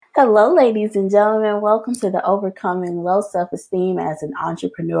Hello, ladies and gentlemen. Welcome to the Overcoming Low Self-Esteem as an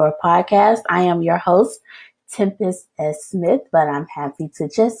Entrepreneur podcast. I am your host, Tempest S. Smith, but I'm happy to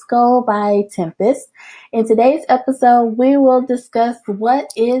just go by Tempest. In today's episode, we will discuss what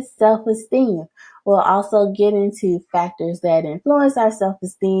is self-esteem. We'll also get into factors that influence our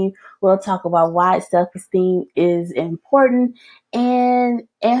self-esteem. We'll talk about why self-esteem is important and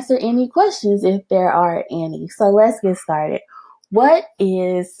answer any questions if there are any. So let's get started. What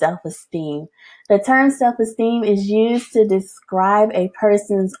is self-esteem? The term self-esteem is used to describe a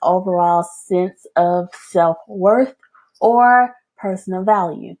person's overall sense of self-worth or personal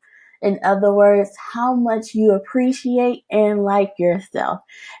value. In other words, how much you appreciate and like yourself.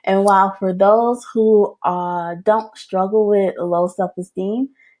 And while for those who don't struggle with low self-esteem,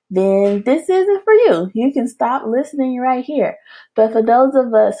 then this isn't for you. You can stop listening right here. But for those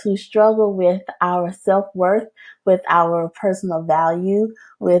of us who struggle with our self-worth, with our personal value,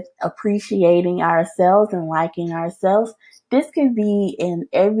 with appreciating ourselves and liking ourselves, this can be an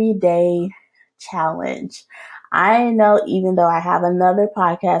everyday challenge. I know even though I have another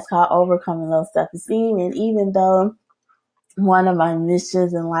podcast called Overcoming Low Self-Esteem, and even though one of my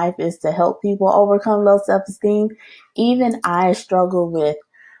missions in life is to help people overcome low self-esteem, even I struggle with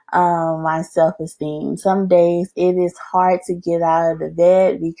my self-esteem. Some days it is hard to get out of the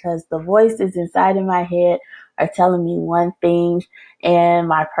bed because the voices inside of my head are telling me one thing and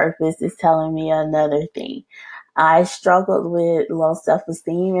my purpose is telling me another thing. I struggled with low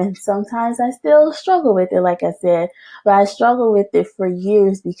self-esteem and sometimes I still struggle with it, like I said, but I struggled with it for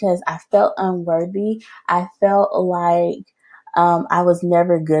years because I felt unworthy. I felt like I was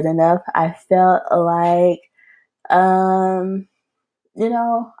never good enough. I felt like, you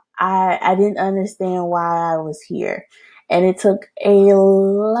know, I didn't understand why I was here. And it took a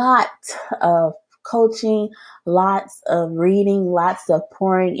lot of coaching, lots of reading, lots of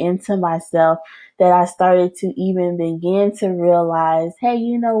pouring into myself that I started to even begin to realize, hey,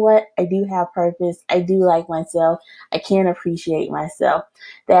 you know what? I do have purpose. I do like myself. I can appreciate myself.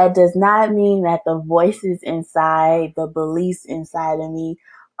 That does not mean that the voices inside, the beliefs inside of me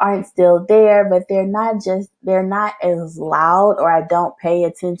aren't still there, but they're not as loud, or I don't pay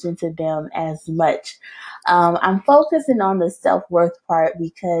attention to them as much. I'm focusing on the self-worth part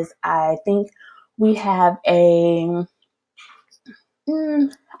because I think we have I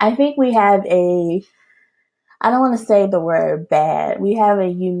don't want to say the word bad. We have a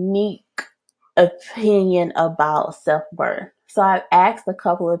unique opinion about self-worth. So I've asked a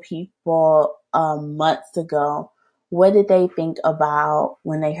couple of people months ago, what did they think about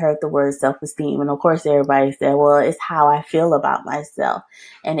when they heard the word self-esteem? And of course, everybody said, well, it's how I feel about myself.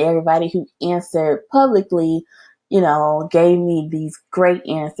 And everybody who answered publicly, gave me these great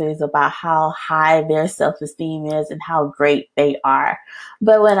answers about how high their self-esteem is and how great they are.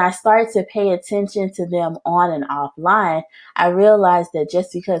 But when I start to pay attention to them on and offline, I realized that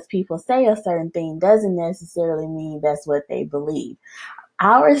just because people say a certain thing doesn't necessarily mean that's what they believe.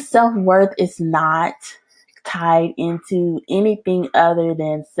 Our self-worth is not tied into anything other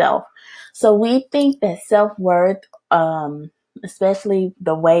than self. So we think that self-worth, especially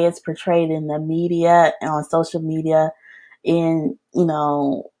the way it's portrayed in the media and on social media, in,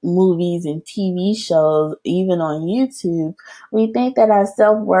 movies and TV shows, even on YouTube, we think that our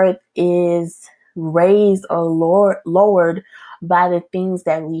self-worth is raised or lowered by the things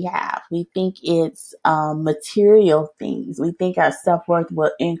that we have. We think it's material things. We think our self-worth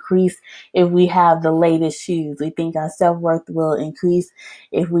will increase if we have the latest shoes. We think our self-worth will increase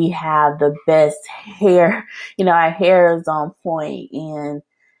if we have the best hair. Our hair is on point and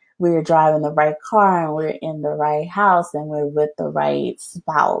we're driving the right car and we're in the right house and we're with the right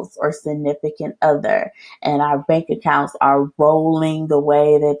spouse or significant other. And our bank accounts are rolling the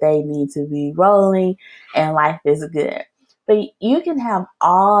way that they need to be rolling and life is good. But you can have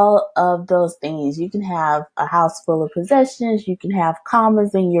all of those things. You can have a house full of possessions. You can have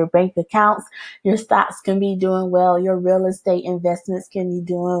commas in your bank accounts. Your stocks can be doing well. Your real estate investments can be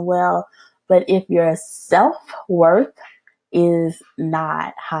doing well. But if your self-worth is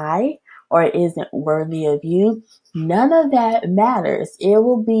not high or isn't worthy of you, none of that matters. It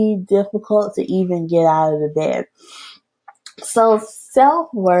will be difficult to even get out of the bed. So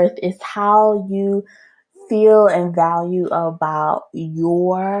self-worth is how you feel and value about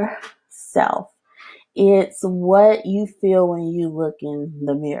yourself. It's what you feel when you look in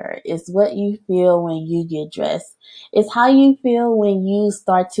the mirror. It's what you feel when you get dressed. It's how you feel when you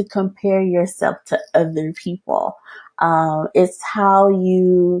start to compare yourself to other people. It's how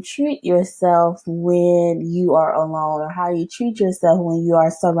you treat yourself when you are alone, or how you treat yourself when you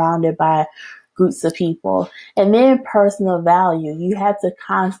are surrounded by groups of people. And then personal value. You have to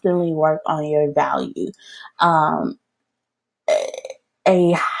constantly work on your value. Um,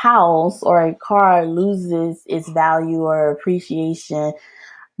 a house or a car loses its value or appreciation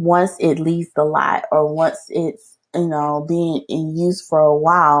once it leaves the lot or once it's, being in use for a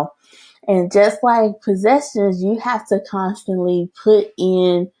while. And just like possessions, you have to constantly put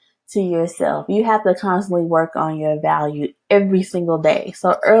in to yourself. You have to constantly work on your value every single day.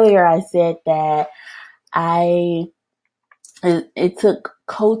 So earlier I said that I it took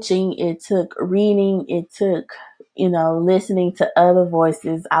coaching, it took reading, it took, listening to other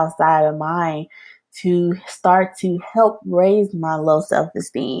voices outside of mine to start to help raise my low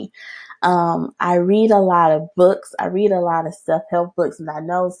self-esteem. I read a lot of books. I read a lot of self-help books, and I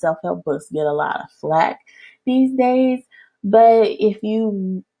know self-help books get a lot of flack these days. But if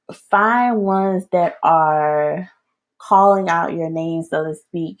you find ones that are calling out your name, so to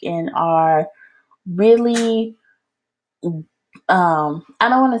speak, and are really, I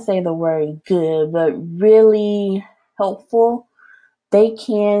don't want to say the word good, but really helpful, they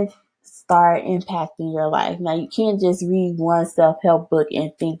can start impacting your life. Now, you can't just read one self-help book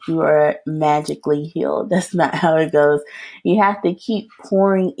and think you are magically healed. That's not how it goes. You have to keep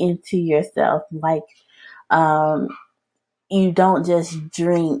pouring into yourself. Like, um, you don't just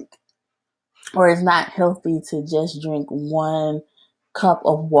drink, or it's not healthy to just drink one cup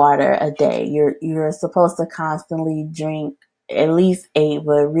of water a day. You're supposed to constantly drink at least 8,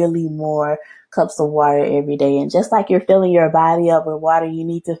 but really more cups of water every day. And just like you're filling your body up with water, you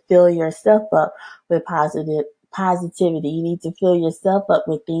need to fill yourself up with positivity. You need to fill yourself up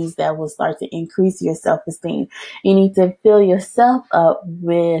with things that will start to increase your self-esteem. You need to fill yourself up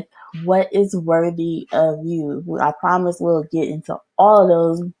with what is worthy of you. I promise we'll get into all of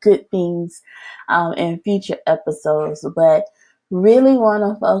those good things in future episodes, but really want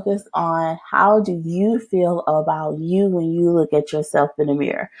to focus on how do you feel about you when you look at yourself in the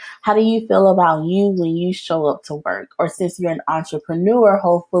mirror? How do you feel about you when you show up to work? Or since you're an entrepreneur,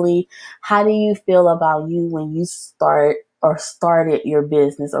 hopefully, how do you feel about you when you start or started your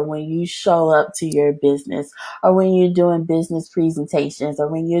business, or when you show up to your business, or when you're doing business presentations, or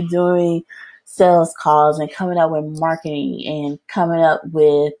when you're doing sales calls and coming up with marketing and coming up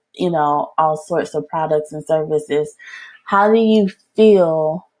with, all sorts of products and services? How do you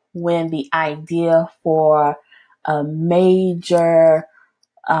feel when the idea for a major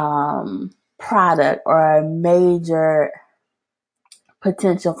product or a major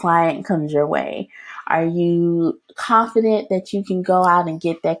potential client comes your way? Are you confident that you can go out and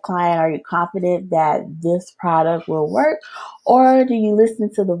get that client? Are you confident that this product will work? Or do you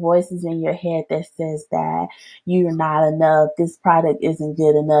listen to the voices in your head that says that you're not enough, this product isn't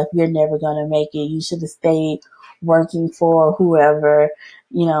good enough, you're never going to make it, you should have stayed working for whoever,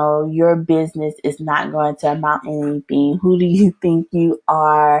 your business is not going to amount to anything. Who do you think you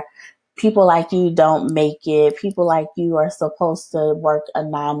are? People like you don't make it. People like you are supposed to work a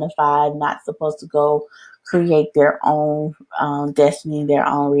 9 to 5, not supposed to go create their own destiny, their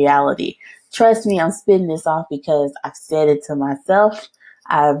own reality. Trust me, I'm spitting this off because I've said it to myself.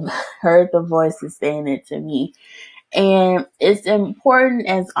 I've heard the voices saying it to me. And it's important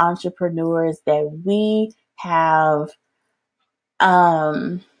as entrepreneurs that we have,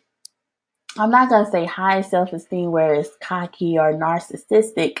 I'm not going to say high self-esteem where it's cocky or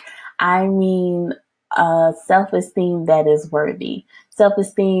narcissistic. I mean, self-esteem that is worthy,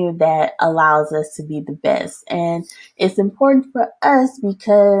 self-esteem that allows us to be the best. And it's important for us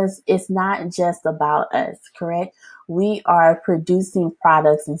because it's not just about us, correct? We are producing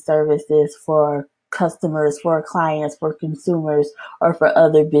products and services for customers, for clients, for consumers, or for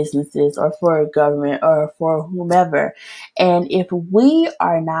other businesses, or for a government, or for whomever. And if we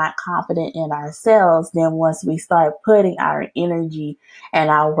are not confident in ourselves, then once we start putting our energy and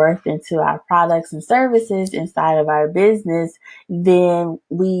our worth into our products and services inside of our business, then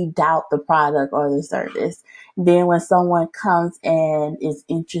we doubt the product or the service. Then when someone comes and is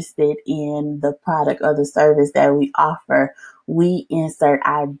interested in the product or the service that we offer, we insert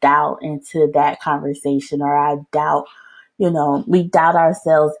our doubt into that conversation, or our doubt, we doubt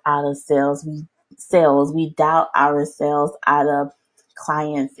ourselves out of sales. We doubt ourselves out of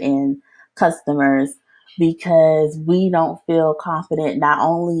clients and customers because we don't feel confident not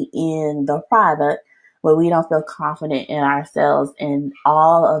only in the product, but we don't feel confident in ourselves. And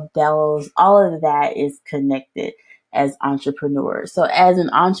all of that is connected as entrepreneurs. So as an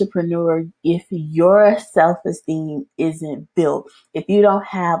entrepreneur, if your self-esteem isn't built, if you don't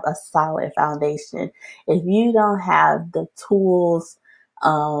have a solid foundation, if you don't have the tools,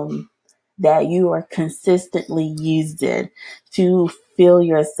 that you are consistently using to fill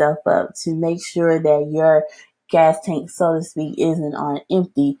yourself up, to make sure that your gas tank, so to speak, isn't on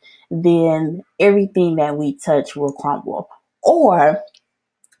empty, then everything that we touch will crumble. Or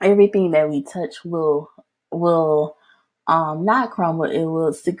everything that we touch will not crumble, it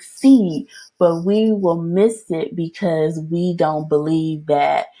will succeed, but we will miss it because we don't believe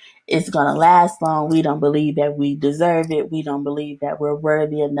that it's going to last long. We don't believe that we deserve it. We don't believe that we're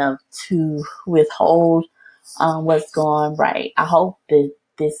worthy enough to withhold what's going right. I hope that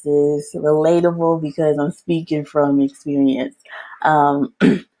this is relatable because I'm speaking from experience. Um,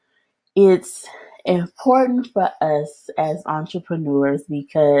 it's important for us as entrepreneurs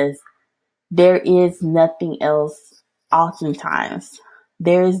because there is nothing else, oftentimes,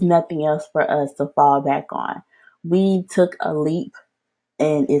 there is nothing else for us to fall back on. We took a leap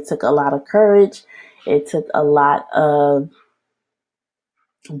and it took a lot of courage. It took a lot of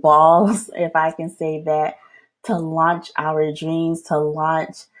balls, if I can say that, to launch our dreams, to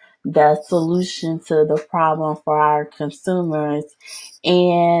launch the solution to the problem for our consumers.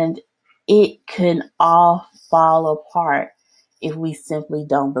 And it can all fall apart if we simply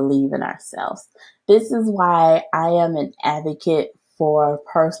don't believe in ourselves. This is why I am an advocate for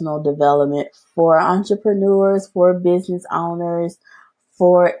personal development for entrepreneurs, for business owners,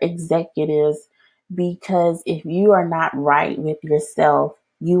 for executives, because if you are not right with yourself,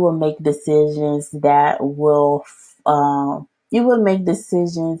 you will make decisions that will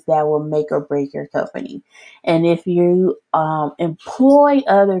make or break your company. And if you employ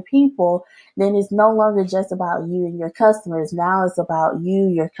other people, then it's no longer just about you and your customers. Now it's about you,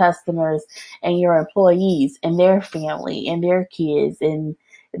 your customers, and your employees and their family and their kids and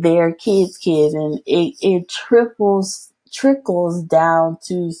their kids, and it trickles down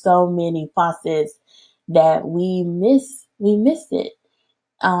to so many faucets that we miss it.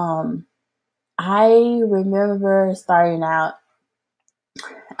 Um, I remember starting out,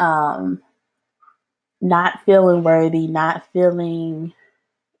 um, not feeling worthy, not feeling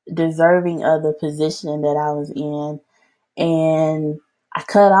deserving of the position that I was in. And I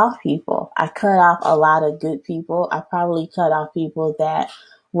cut off people. I cut off a lot of good people. I probably cut off people that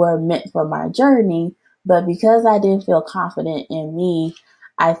were meant for my journey. But because I didn't feel confident in me,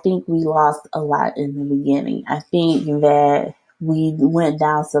 I think we lost a lot in the beginning. I think that we went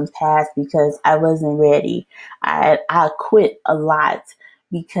down some paths because I wasn't ready. I quit a lot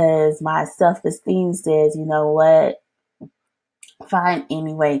because my self-esteem says, you know what, find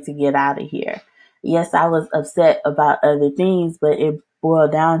any way to get out of here. Yes, I was upset about other things, but it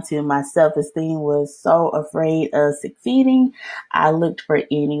boiled down to my self-esteem was so afraid of succeeding. I looked for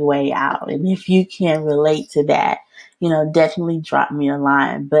any way out. And if you can relate to that, definitely drop me a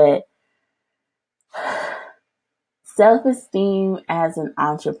line. But self-esteem as an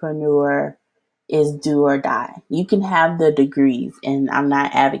entrepreneur is do or die. You can have the degrees, and I'm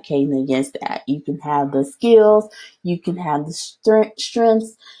not advocating against that. You can have the skills, you can have the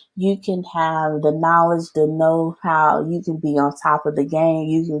strengths, you can have the knowledge, the know-how, you can be on top of the game,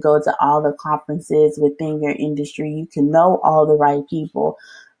 you can go to all the conferences within your industry, you can know all the right people.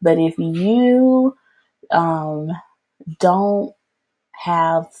 But if you don't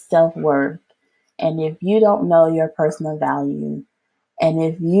have self-worth, and if you don't know your personal value, and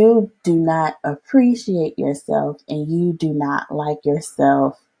if you do not appreciate yourself and you do not like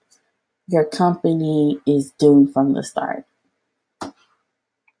yourself, your company is doomed from the start.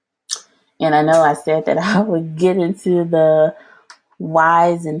 And I know I said that I would get into the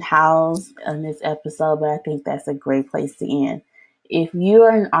whys and hows in this episode, but I think that's a great place to end. If you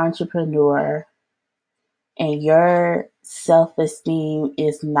are an entrepreneur and your self-esteem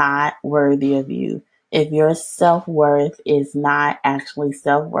is not worthy of you, if your self-worth is not actually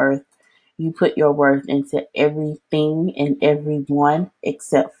self-worth, you put your worth into everything and everyone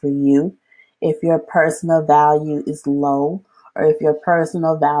except for you. If your personal value is low, or if your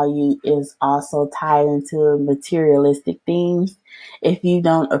personal value is also tied into materialistic things, if you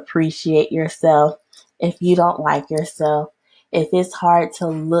don't appreciate yourself, if you don't like yourself, if it's hard to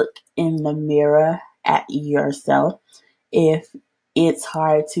look in the mirror at yourself, if it's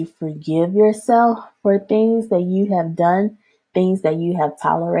hard to forgive yourself for things that you have done, things that you have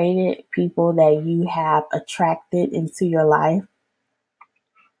tolerated, people that you have attracted into your life,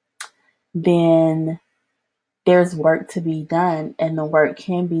 then there's work to be done, and the work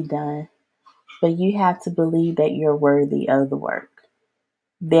can be done, but you have to believe that you're worthy of the work.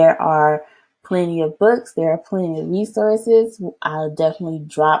 There are plenty of books, there are plenty of resources. I'll definitely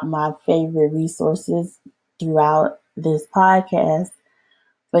drop my favorite resources throughout this podcast,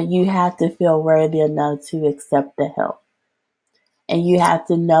 but you have to feel worthy enough to accept the help. And you have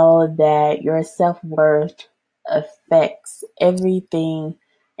to know that your self-worth affects everything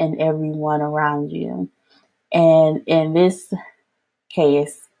and everyone around you. And in this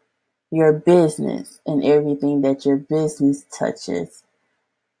case, your business and everything that your business touches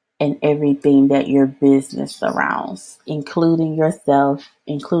and everything that your business surrounds, including yourself,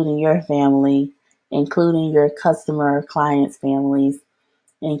 including your family, including your customer clients' families,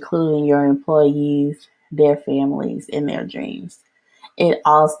 including your employees, their families, and their dreams. It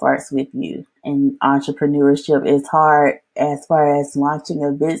all starts with you. And entrepreneurship is hard as far as launching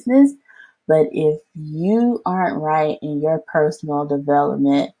a business. But if you aren't right in your personal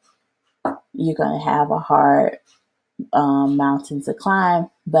development, you're going to have a hard mountain to climb.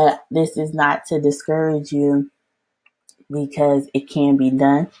 But this is not to discourage you because it can be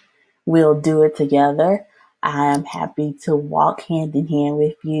done. We'll do it together. I am happy to walk hand in hand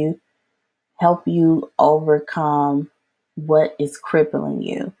with you, help you overcome what is crippling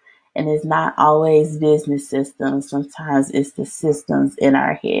you. And it's not always business systems. Sometimes it's the systems in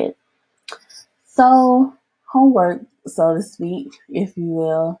our head. So homework, so to speak, if you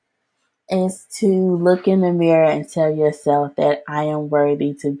will, is to look in the mirror and tell yourself that I am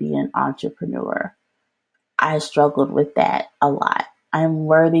worthy to be an entrepreneur. I struggled with that a lot. I'm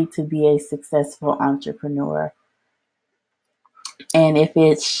worthy to be a successful entrepreneur. And if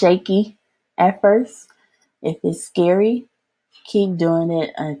it's shaky at first, if it's scary, keep doing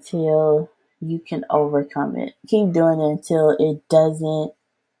it until you can overcome it. Keep doing it until it doesn't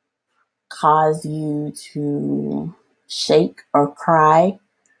cause you to shake or cry,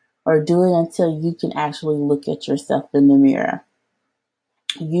 or do it until you can actually look at yourself in the mirror.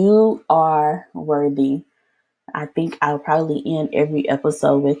 You are worthy. I think I'll probably end every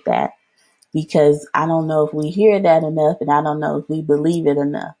episode with that because I don't know if we hear that enough and I don't know if we believe it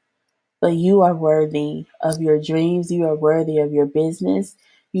enough. But you are worthy of your dreams. You are worthy of your business.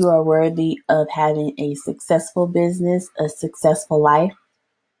 You are worthy of having a successful business, a successful life.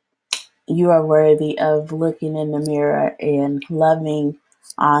 You are worthy of looking in the mirror and loving,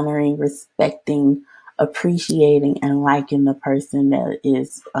 honoring, respecting, appreciating, and liking the person that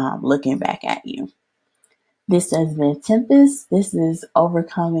is looking back at you. This has been Tempest. This is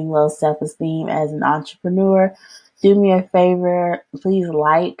overcoming low self-esteem as an entrepreneur. Do me a favor. Please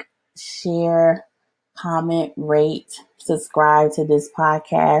like, share, comment, rate, subscribe to this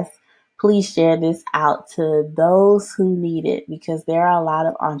podcast. Please share this out to those who need it because there are a lot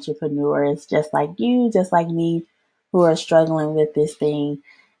of entrepreneurs just like you, just like me, who are struggling with this thing.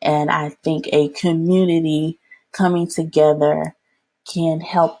 And I think a community coming together can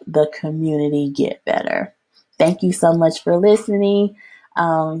help the community get better. Thank you so much for listening.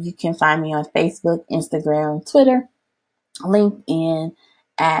 You can find me on Facebook, Instagram, Twitter, LinkedIn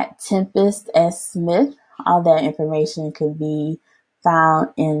at Tempest S. Smith. All that information could be found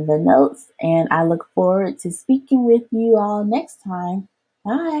in the notes. And I look forward to speaking with you all next time.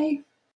 Bye.